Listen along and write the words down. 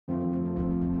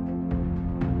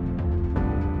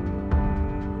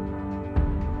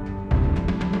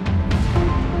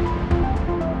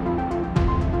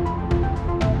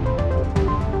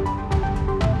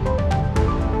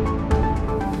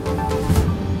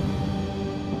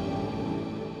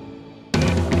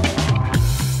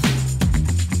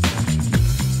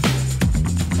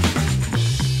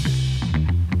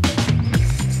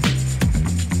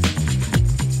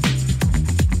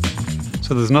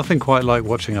So there's nothing quite like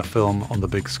watching a film on the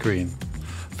big screen.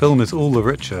 Film is all the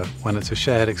richer when it's a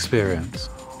shared experience.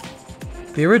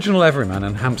 The original Everyman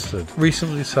in Hampstead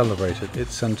recently celebrated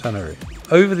its centenary.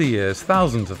 Over the years,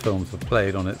 thousands of films have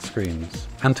played on its screens,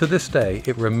 and to this day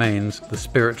it remains the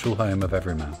spiritual home of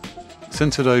Everyman.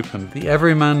 Since it opened, the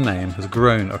Everyman name has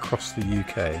grown across the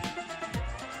UK.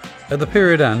 At the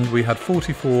period end, we had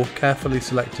 44 carefully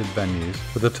selected venues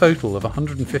with a total of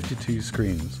 152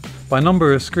 screens. By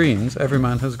number of screens,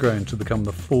 Everyman has grown to become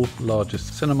the 4th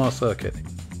largest cinema circuit.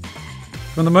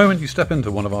 From the moment you step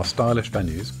into one of our stylish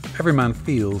venues, Everyman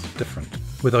feels different.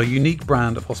 With our unique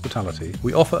brand of hospitality,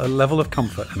 we offer a level of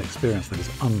comfort and experience that is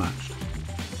unmatched.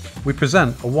 We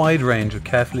present a wide range of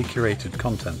carefully curated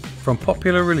content, from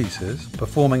popular releases,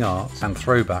 performing arts and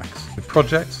throwbacks, with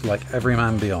projects like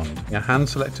Everyman Beyond, a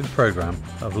hand-selected programme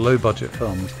of low-budget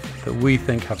films that we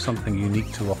think have something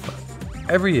unique to offer.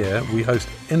 Every year we host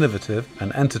innovative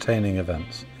and entertaining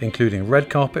events, including red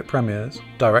carpet premieres,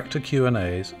 director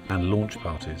Q&As and launch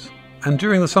parties. And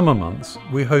during the summer months,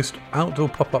 we host outdoor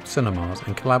pop-up cinemas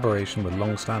in collaboration with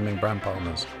long-standing brand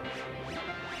partners.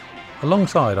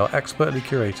 Alongside our expertly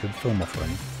curated film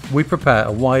offering, we prepare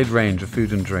a wide range of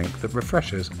food and drink that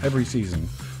refreshes every season,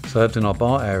 served in our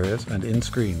bar areas and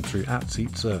in-screen through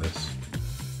at-seat service.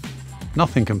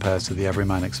 Nothing compares to the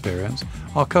Everyman experience.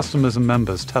 Our customers and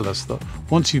members tell us that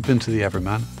once you've been to the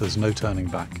Everyman, there's no turning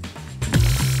back.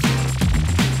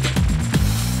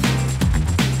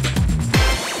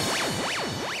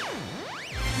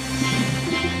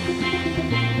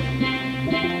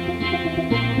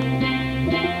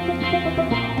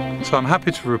 So I'm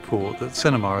happy to report that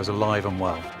cinema is alive and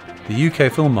well. The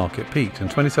UK film market peaked in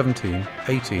 2017,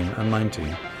 18 and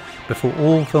 19, before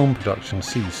all film production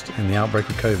ceased in the outbreak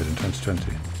of COVID in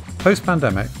 2020.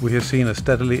 Post-pandemic, we have seen a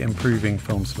steadily improving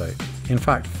film slate. In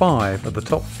fact, 5 of the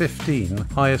top 15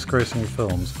 highest-grossing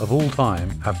films of all time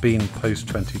have been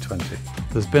post-2020.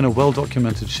 There's been a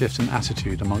well-documented shift in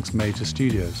attitude amongst major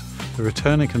studios. The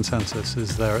returning consensus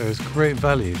is there is great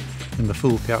value in the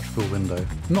full theatrical window,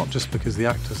 not just because the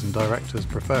actors and directors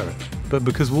prefer it, but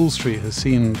because Wall Street has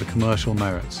seen the commercial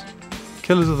merits.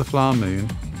 Killers of the Flower Moon,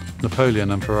 Napoleon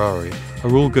and Ferrari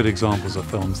are all good examples of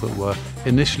films that were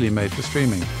initially made for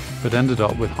streaming, but ended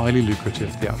up with highly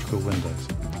lucrative theatrical windows.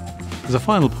 As a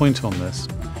final point on this,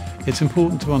 it's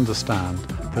important to understand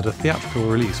that a theatrical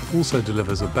release also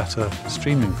delivers a better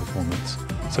streaming performance,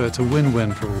 so it's a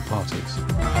win-win for all parties.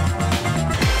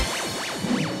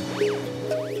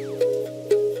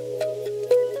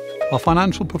 Our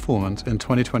financial performance in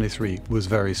 2023 was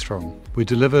very strong. We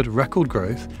delivered record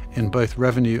growth in both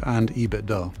revenue and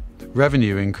EBITDA.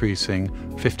 Revenue increasing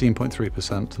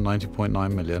 15.3% to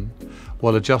 90.9 million,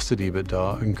 while adjusted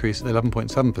EBITDA increased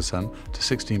 11.7% to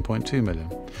 16.2 million.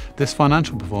 This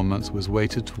financial performance was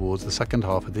weighted towards the second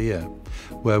half of the year,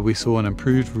 where we saw an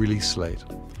improved release slate.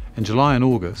 In July and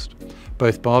August,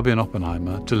 both Barbie and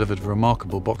Oppenheimer delivered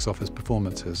remarkable box office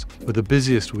performances, with the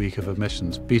busiest week of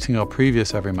admissions beating our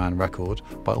previous Everyman record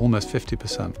by almost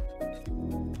 50%.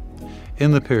 In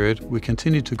the period, we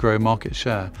continued to grow market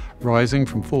share, rising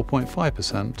from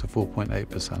 4.5% to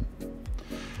 4.8%.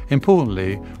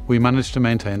 Importantly, we managed to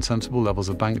maintain sensible levels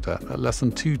of bank debt at less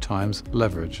than 2 times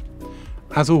leverage.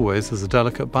 As always, there's a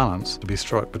delicate balance to be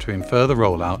struck between further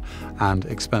rollout and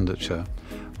expenditure,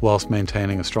 whilst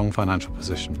maintaining a strong financial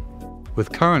position.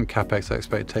 With current CapEx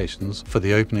expectations for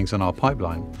the openings in our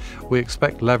pipeline, we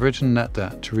expect leverage and net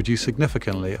debt to reduce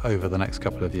significantly over the next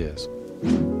couple of years.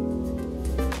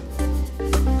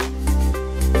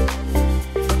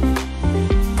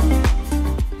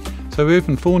 So we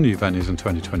opened 4 new venues in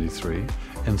 2023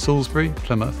 in Salisbury,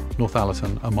 Plymouth,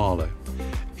 Northallerton and Marlow,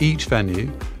 each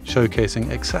venue showcasing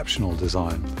exceptional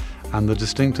design and the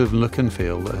distinctive look and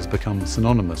feel that has become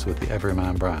synonymous with the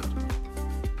Everyman brand.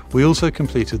 We also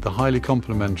completed the highly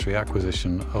complementary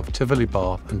acquisition of Tivoli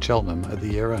Bath and Cheltenham at the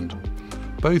year end.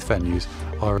 Both venues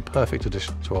are a perfect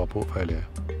addition to our portfolio.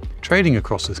 Trading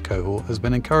across this cohort has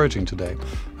been encouraging to date,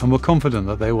 and we're confident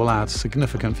that they will add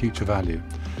significant future value,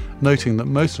 noting that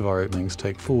most of our openings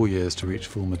take 4 years to reach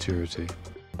full maturity.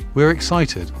 We're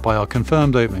excited by our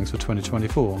confirmed openings for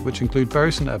 2024, which include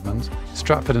Bury St Edmunds,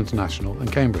 Stratford International and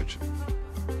Cambridge.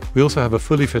 We also have a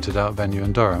fully fitted out venue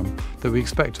in Durham that we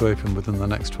expect to open within the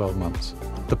next 12 months.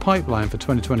 The pipeline for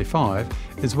 2025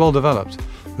 is well developed,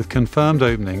 with confirmed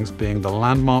openings being the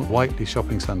landmark Whiteley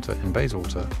Shopping Centre in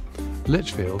Bayswater,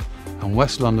 Lichfield and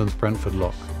West London's Brentford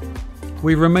Lock.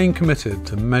 We remain committed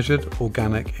to measured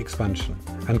organic expansion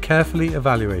and carefully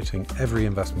evaluating every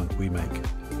investment we make.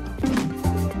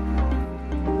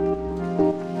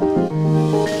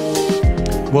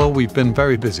 Well, we've been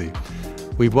very busy.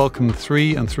 We welcomed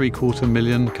 3.75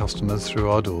 million customers through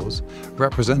our doors,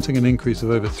 representing an increase of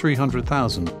over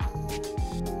 300,000.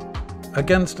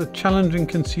 Against a challenging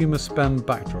consumer spend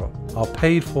backdrop, our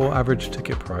paid-for average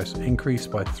ticket price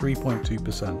increased by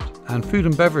 3.2%, and food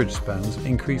and beverage spends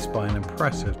increased by an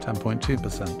impressive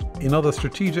 10.2%. In other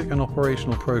strategic and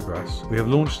operational progress, we have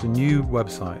launched a new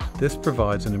website. This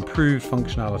provides an improved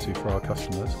functionality for our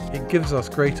customers. It gives us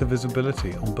greater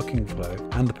visibility on booking flow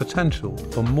and the potential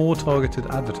for more targeted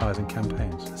advertising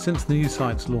campaigns. Since the new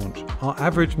site's launch, our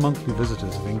average monthly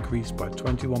visitors have increased by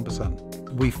 21%.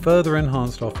 We further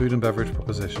enhanced our food and beverage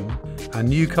proposition, and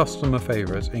new customer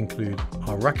favourites include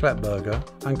our raclette burger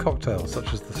and cocktails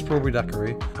such as the strawberry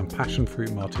daiquiri and passion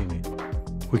fruit martini.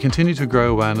 We continue to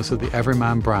grow awareness of the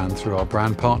Everyman brand through our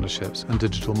brand partnerships and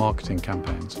digital marketing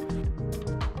campaigns.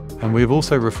 And we have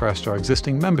also refreshed our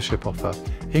existing membership offer,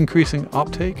 increasing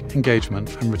uptake,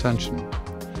 engagement and retention.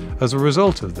 As a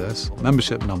result of this,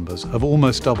 membership numbers have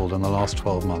almost doubled in the last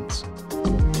 12 months.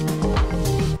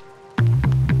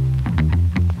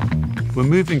 We're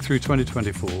moving through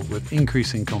 2024 with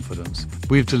increasing confidence.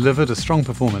 We've delivered a strong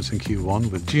performance in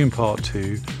Q1 with Dune Part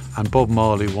 2 and Bob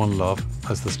Marley One Love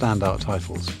as the standout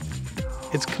titles.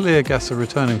 It's clear guests are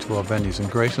returning to our venues in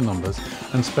greater numbers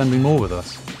and spending more with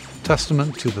us,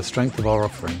 testament to the strength of our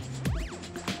offering.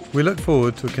 We look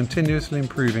forward to a continuously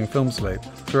improving film slate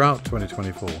throughout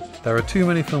 2024. There are too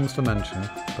many films to mention,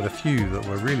 but a few that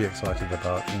we're really excited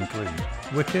about include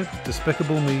Wicked,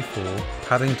 Despicable Me 4,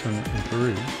 Paddington in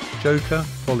Peru, Joker,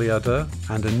 Folie à Deux,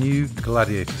 and a new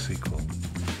Gladiator sequel.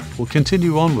 We'll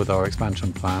continue on with our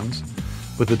expansion plans,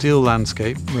 with the deal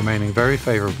landscape remaining very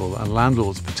favourable and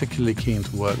landlords particularly keen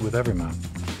to work with Everyman.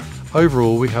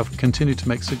 Overall, we have continued to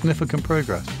make significant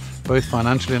progress, both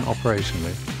financially and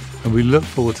operationally, and we look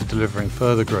forward to delivering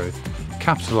further growth,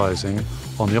 capitalising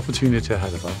on the opportunity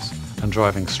ahead of us and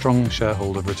driving strong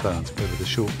shareholder returns over the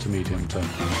short to medium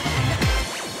term.